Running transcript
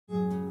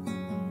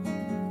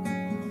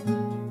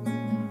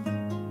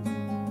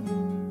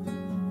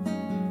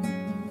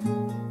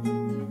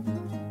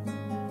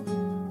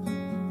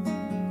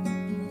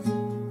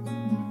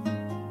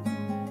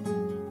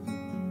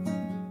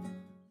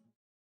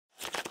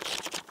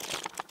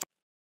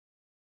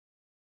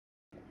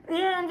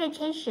We are on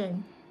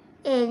vacation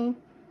in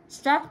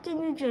Stockton,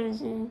 New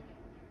Jersey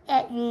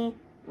at the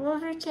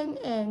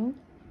Woolverton Inn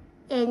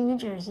in New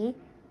Jersey,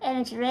 and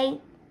it's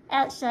right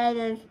outside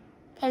of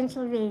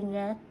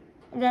Pennsylvania,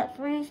 about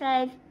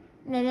 45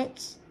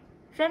 minutes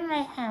from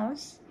my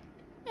house,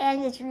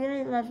 and it's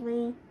really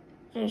lovely.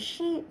 There's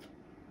sheep,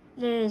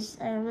 there's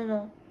a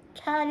little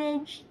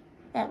cottage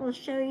that we'll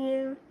show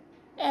you,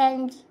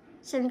 and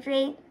some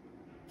great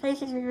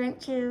places we went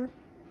to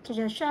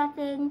go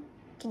shopping,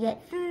 to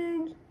get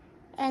food,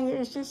 and it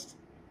was just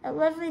a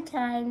lovely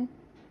time,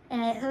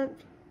 and I hope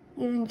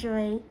you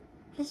enjoy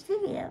this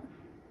video.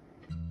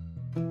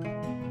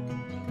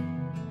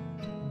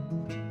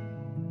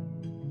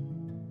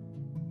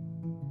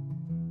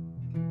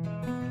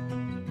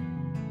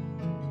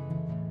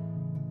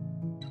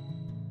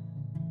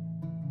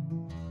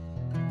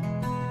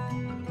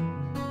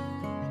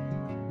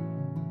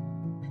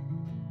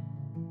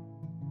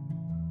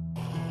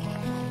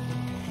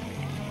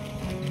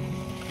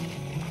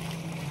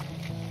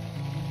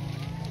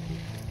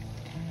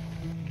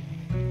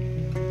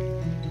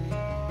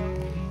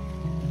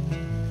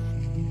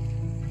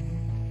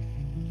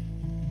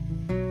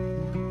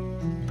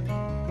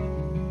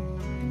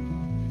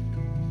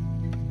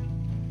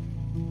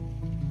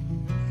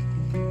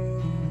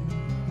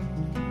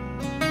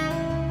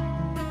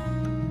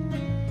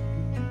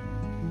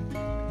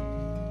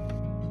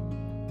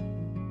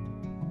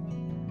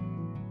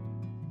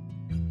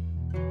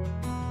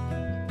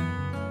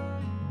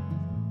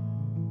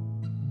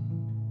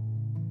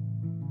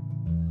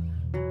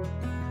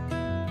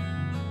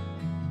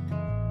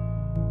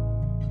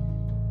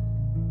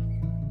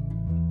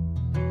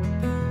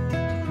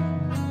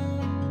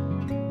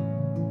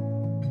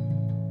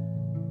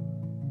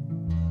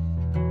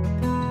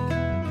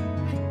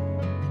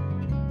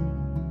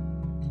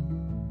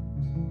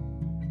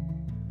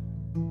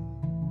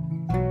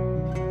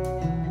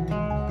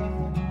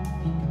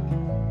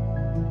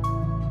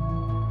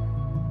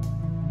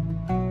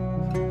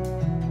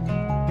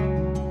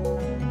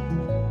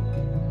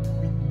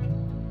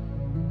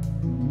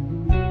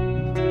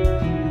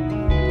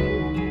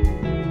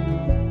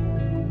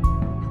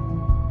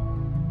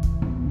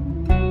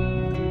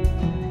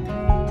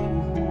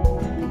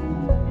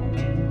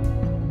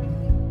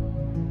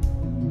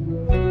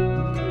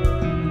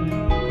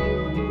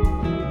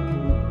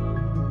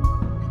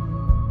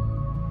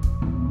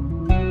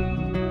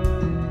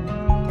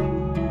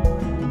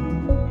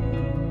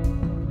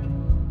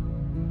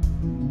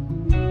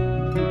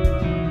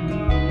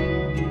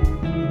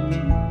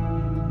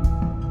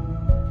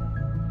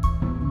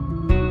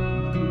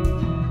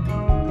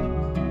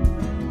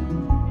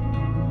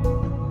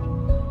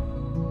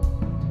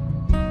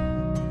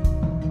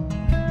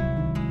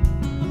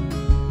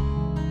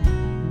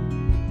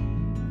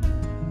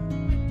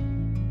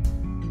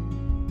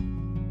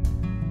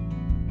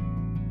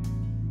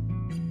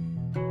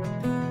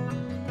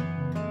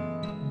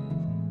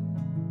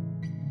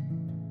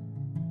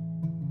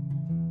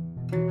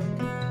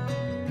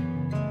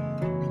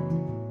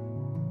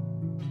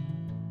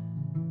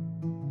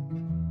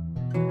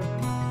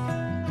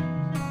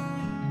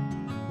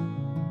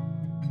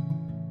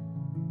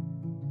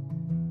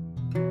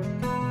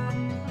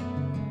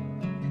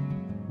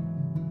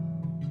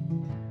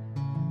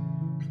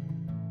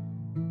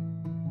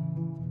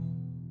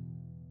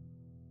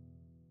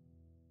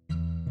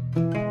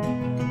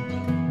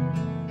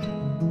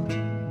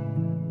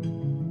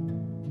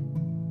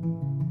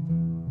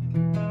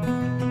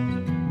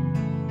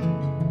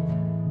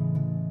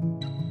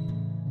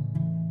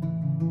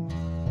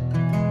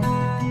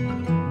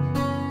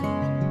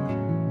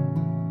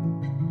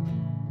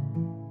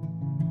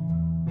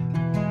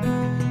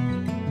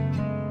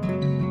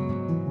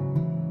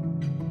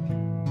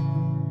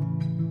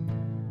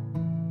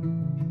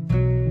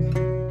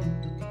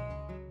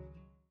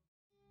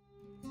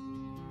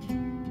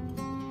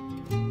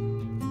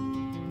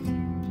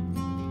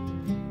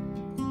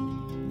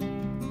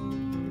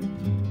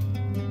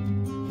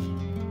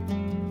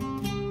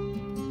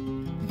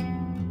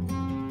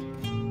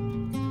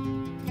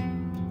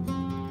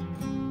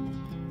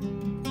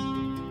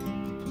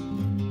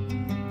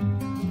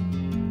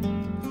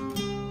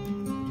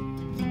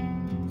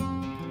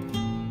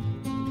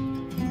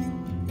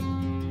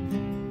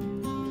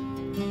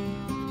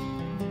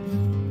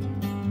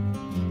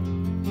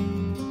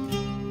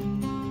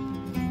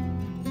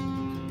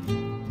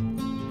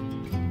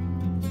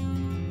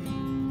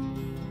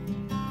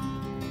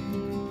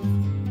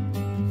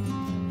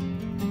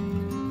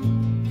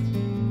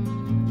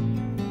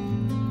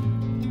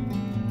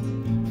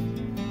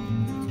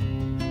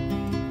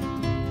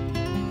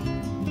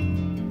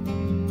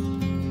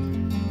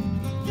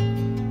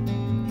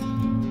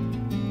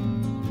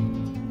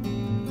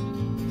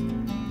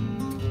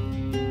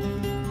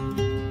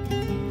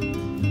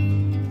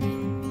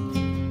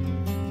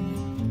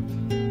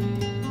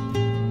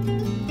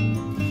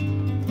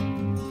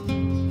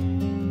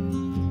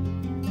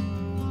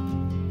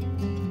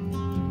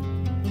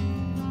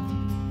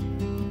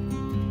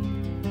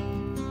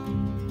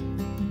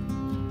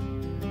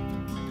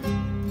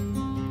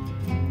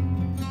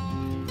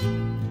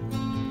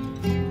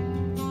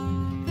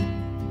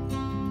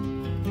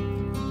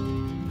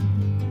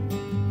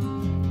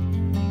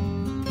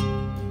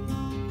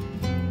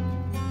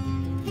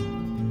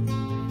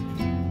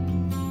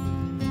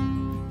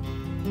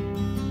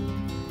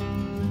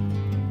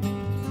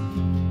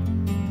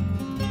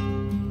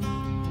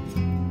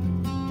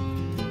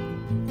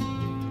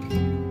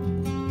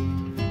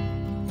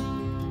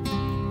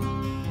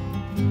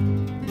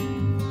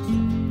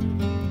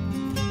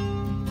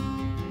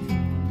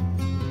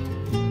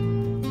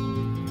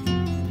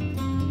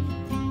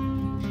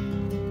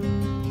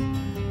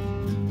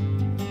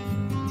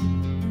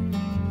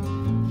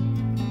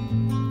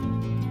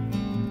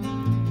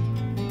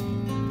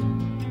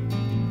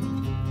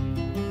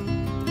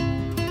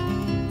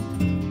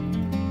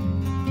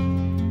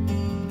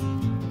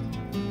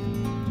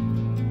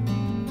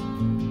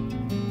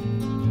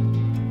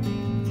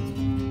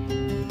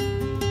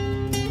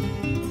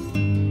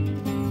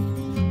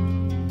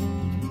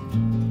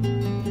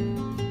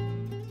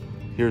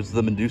 Here's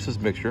the Medusa's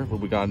mixture, what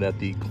we got at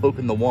the Cloak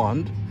and the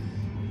Wand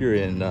here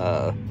in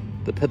the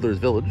Peddler's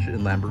Village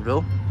in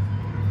Lambertville.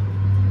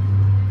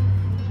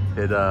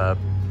 It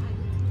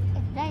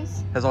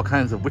nice. has all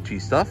kinds of witchy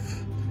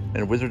stuff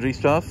and wizardry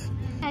stuff.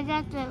 I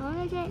got the, what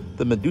was it?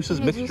 The Medusa's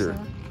mixture,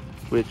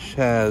 which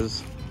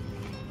has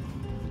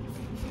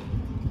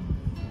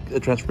a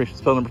transformation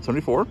spell number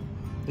 74,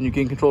 and you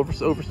gain control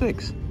over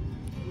snakes.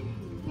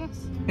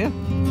 Yes. Yeah.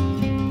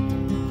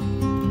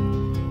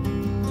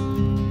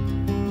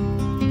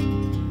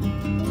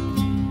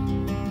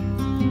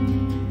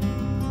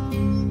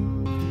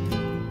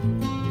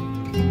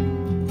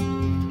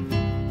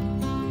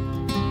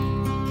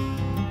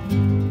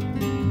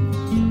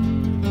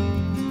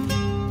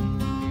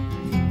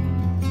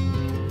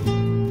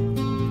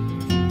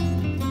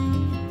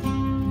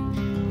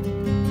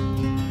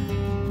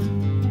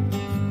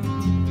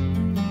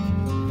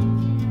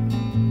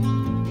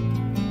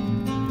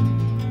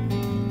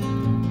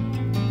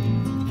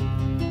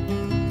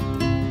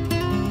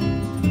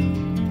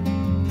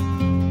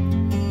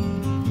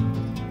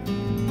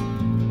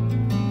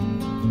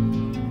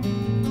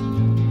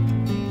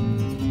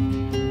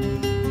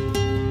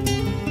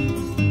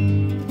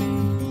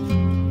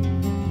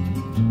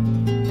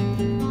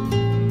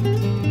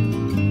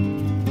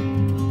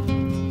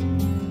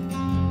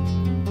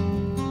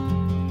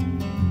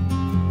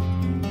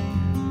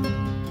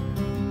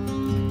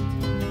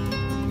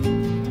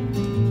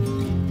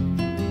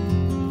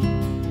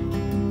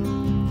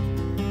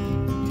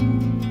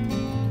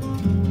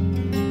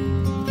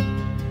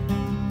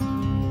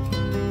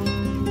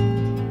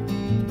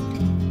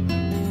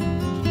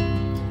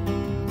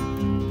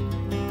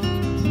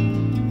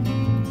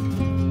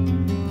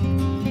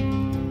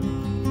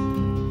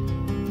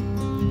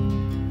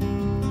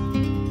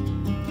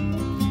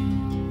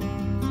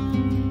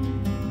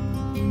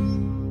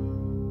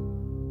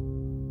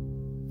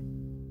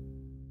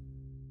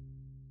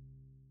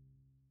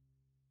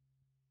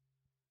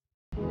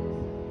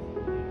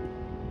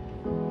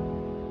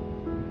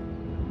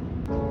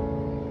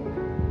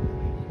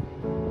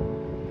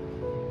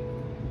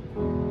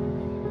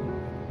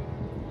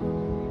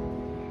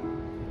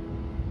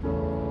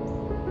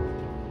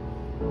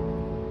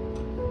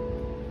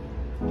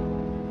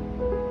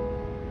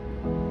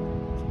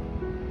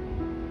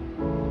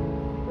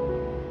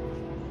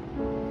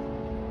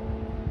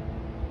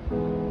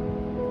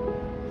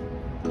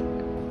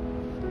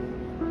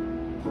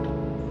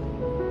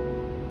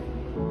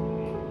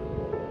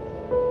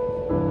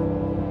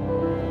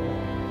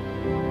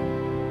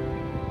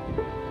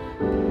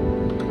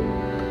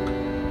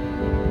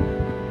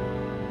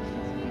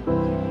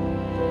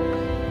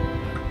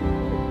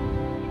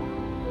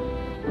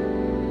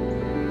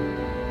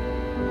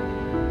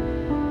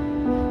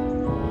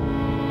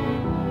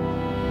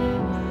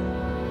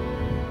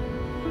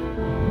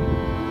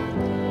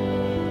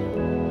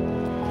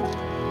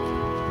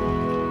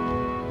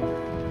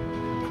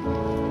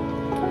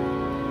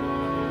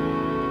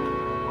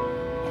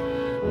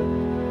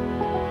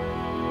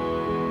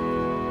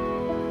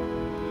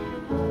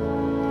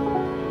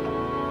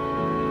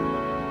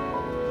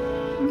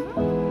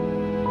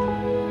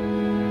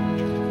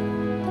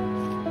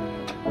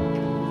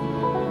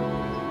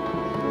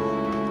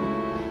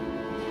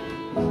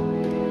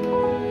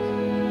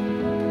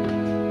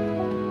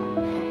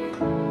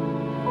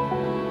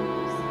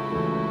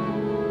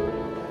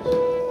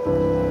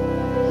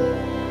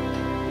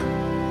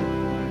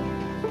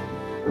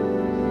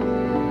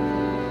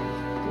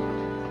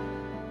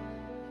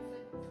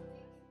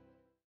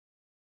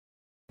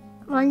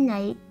 One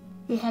night,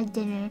 we had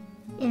dinner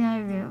in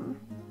our room.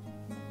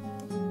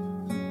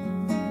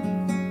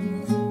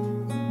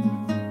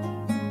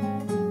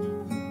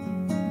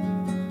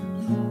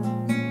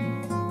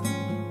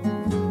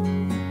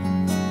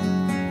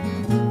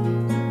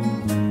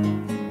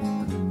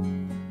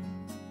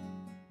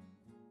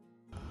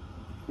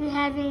 We're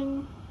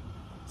having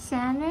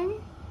salmon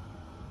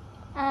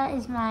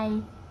is my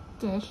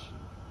dish,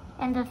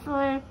 and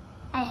before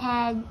I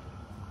had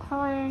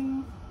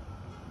corn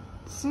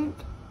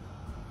soup,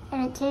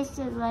 and it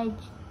tasted like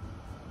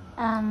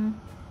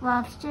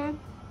lobster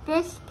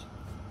bisque,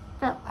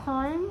 but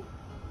corn,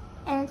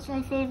 and it's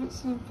my favorite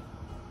soup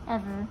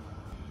ever.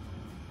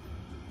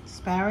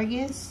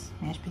 Asparagus,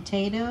 mashed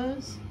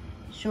potatoes,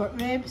 short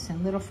ribs,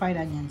 and little fried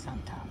onions on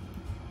top.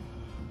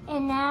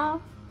 And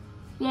now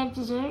we have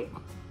dessert,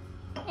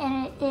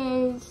 and it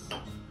is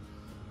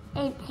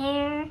a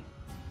pear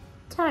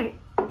tart.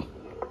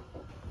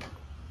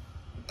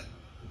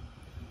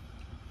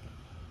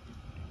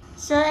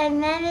 So I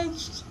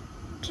managed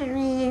to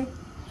read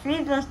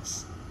 3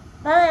 books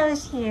while I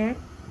was here,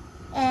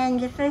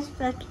 and the first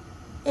book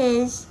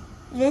is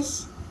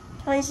This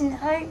Poisoned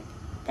Heart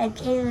by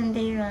Caitlin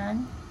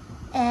Bayron,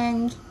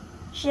 and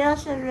she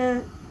also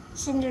wrote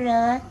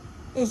Cinderella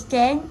is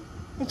Dead,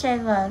 which I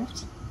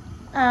loved.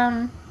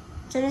 So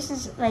this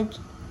is like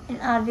an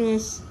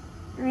obvious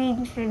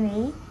read for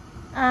me.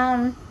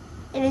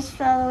 It is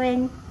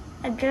following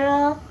a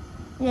girl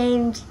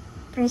named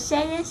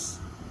Briseis,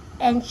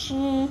 and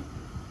she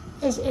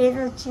is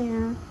able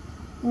to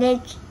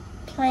make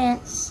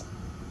plants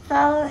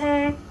follow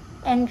her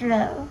and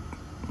grow.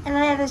 And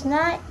what I was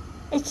not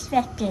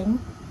expecting,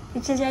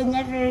 because I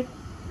never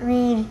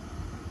read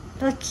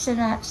book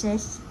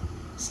synopses,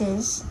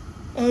 is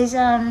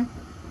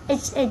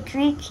it's a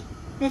Greek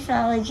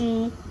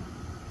mythology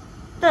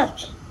book,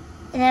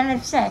 and I'm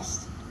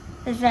obsessed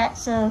with that.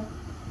 So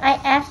I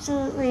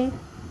absolutely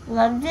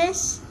love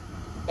this.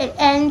 It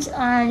ends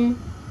on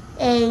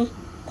a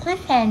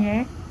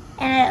cliffhanger,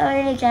 and I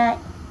already got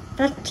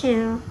book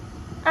 2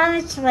 on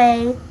its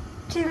way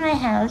to my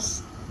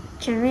house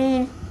to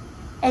read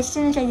as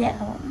soon as I get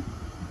home.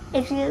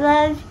 If you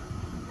love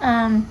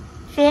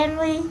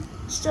family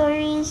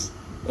stories,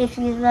 if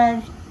you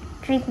love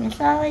Greek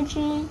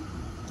mythology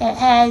that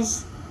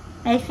has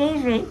my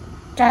favorite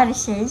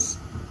goddesses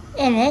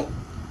in it,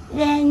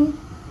 then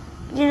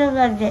you'll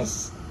love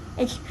this.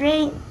 It's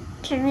great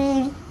to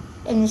read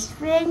in the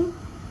spring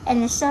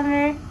and the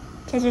summer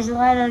because there's a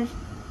lot of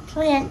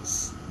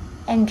plants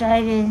and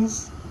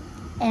gardens,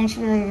 and it's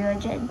really, really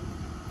good.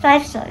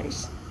 5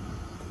 stars.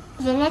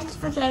 The next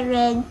book I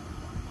read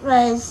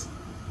was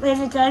Where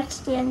the Dark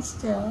Stands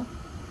Still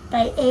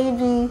by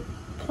A.B.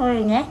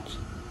 Korinek,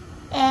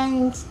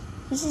 and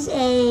this is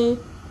a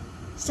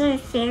sort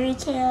of fairy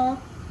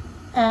tale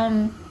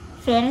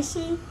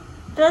fantasy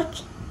book.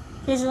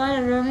 There's a lot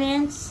of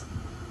romance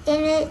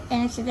in it,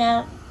 and it's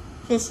about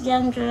this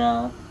young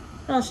girl.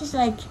 Well, she's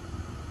like,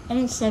 I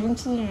think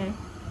 17 or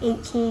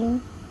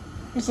 18,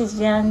 which is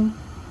young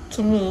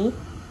to me.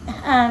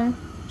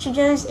 She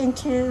goes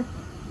into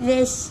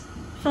this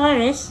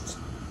forest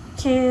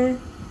to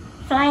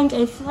find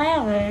a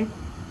flower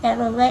that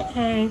will let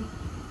her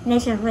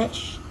make a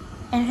wish.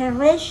 And her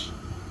wish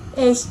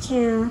is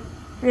to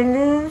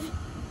remove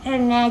her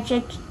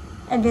magic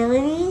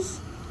abilities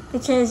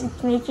because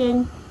it's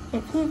making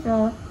the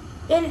people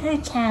in her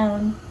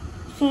town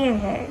fear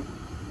her.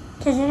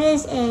 Because it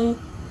is a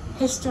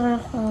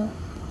historical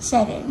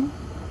setting.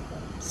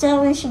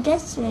 So when she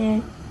gets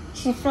there,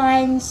 she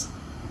finds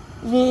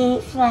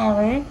the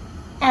flower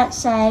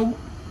outside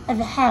of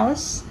the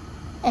house,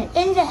 and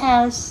in the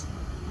house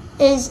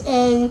is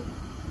a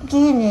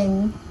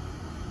demon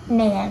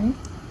man,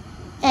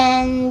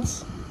 and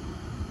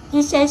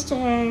he says to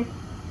her,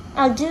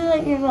 I'll do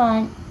what you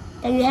want,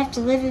 but you have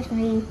to live with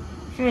me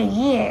for a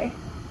year.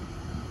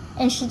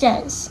 And she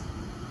does.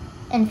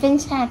 And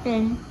things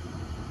happen,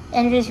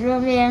 and there's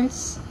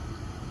romance.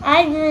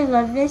 I really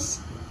love this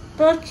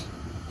book.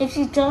 If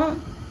you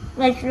don't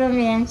like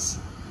romance,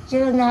 you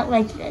will not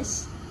like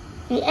this.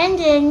 The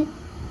ending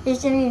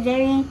is going to be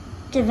very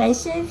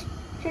divisive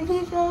for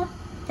people,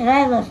 but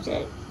I loved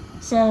it.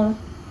 So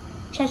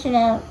check it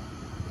out.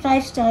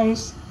 5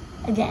 stars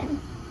again.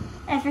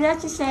 I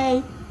forgot to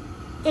say,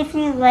 if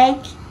you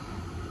like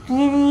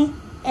Beauty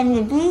and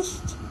the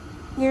Beast,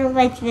 you'll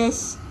like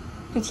this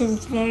because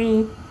it's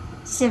very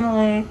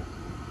similar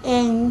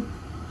in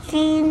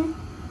theme,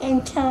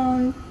 in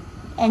tone,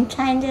 and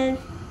kind of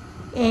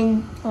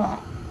in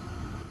plot.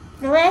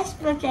 The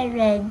last book I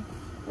read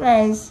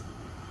was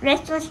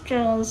Restless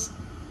Girls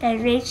by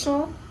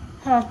Rachel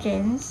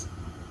Hawkins.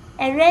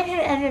 I read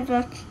her other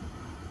book,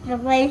 The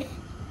Life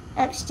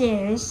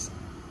Upstairs,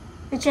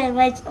 which I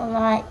liked a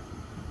lot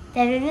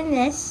better than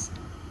this.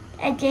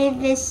 I gave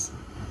this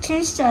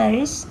 2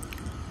 stars.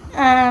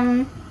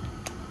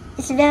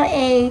 It's about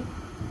a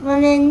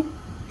woman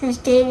who's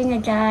dating a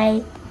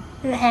guy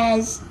who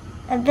has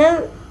a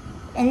boat,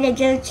 and they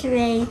go to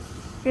a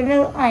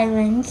remote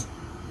island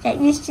that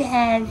used to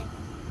have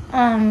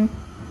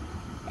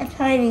a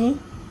party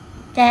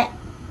that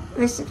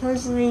was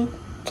supposedly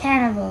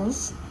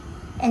cannibals,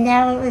 and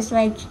now it was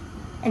like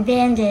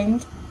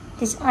abandoned,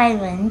 this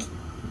island,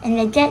 and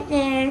they get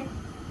there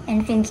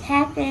and things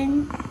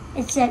happen,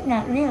 except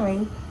not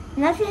really.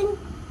 Nothing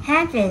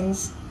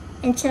happens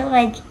until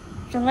like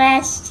the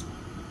last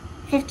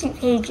 50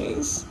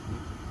 pages,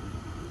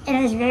 and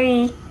it was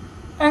very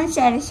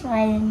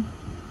unsatisfying,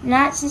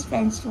 not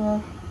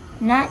suspenseful,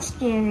 not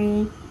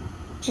scary,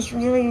 just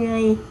really,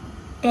 really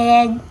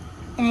bad,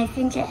 and I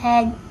think it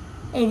had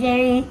a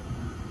very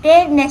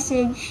bad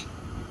message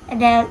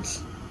about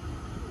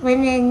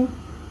women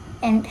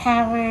and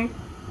power,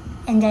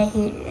 and I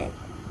hated it.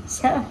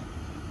 So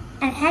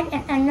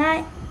I'm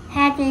not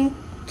happy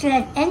to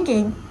have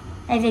ended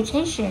my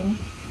vacation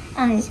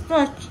on this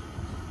book,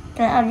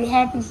 but I'll be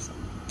happy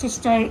to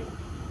start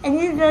a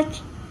new book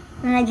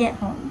when I get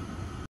home.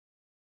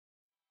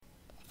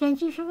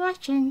 Thank you for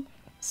watching.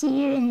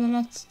 See you in the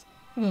next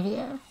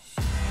video.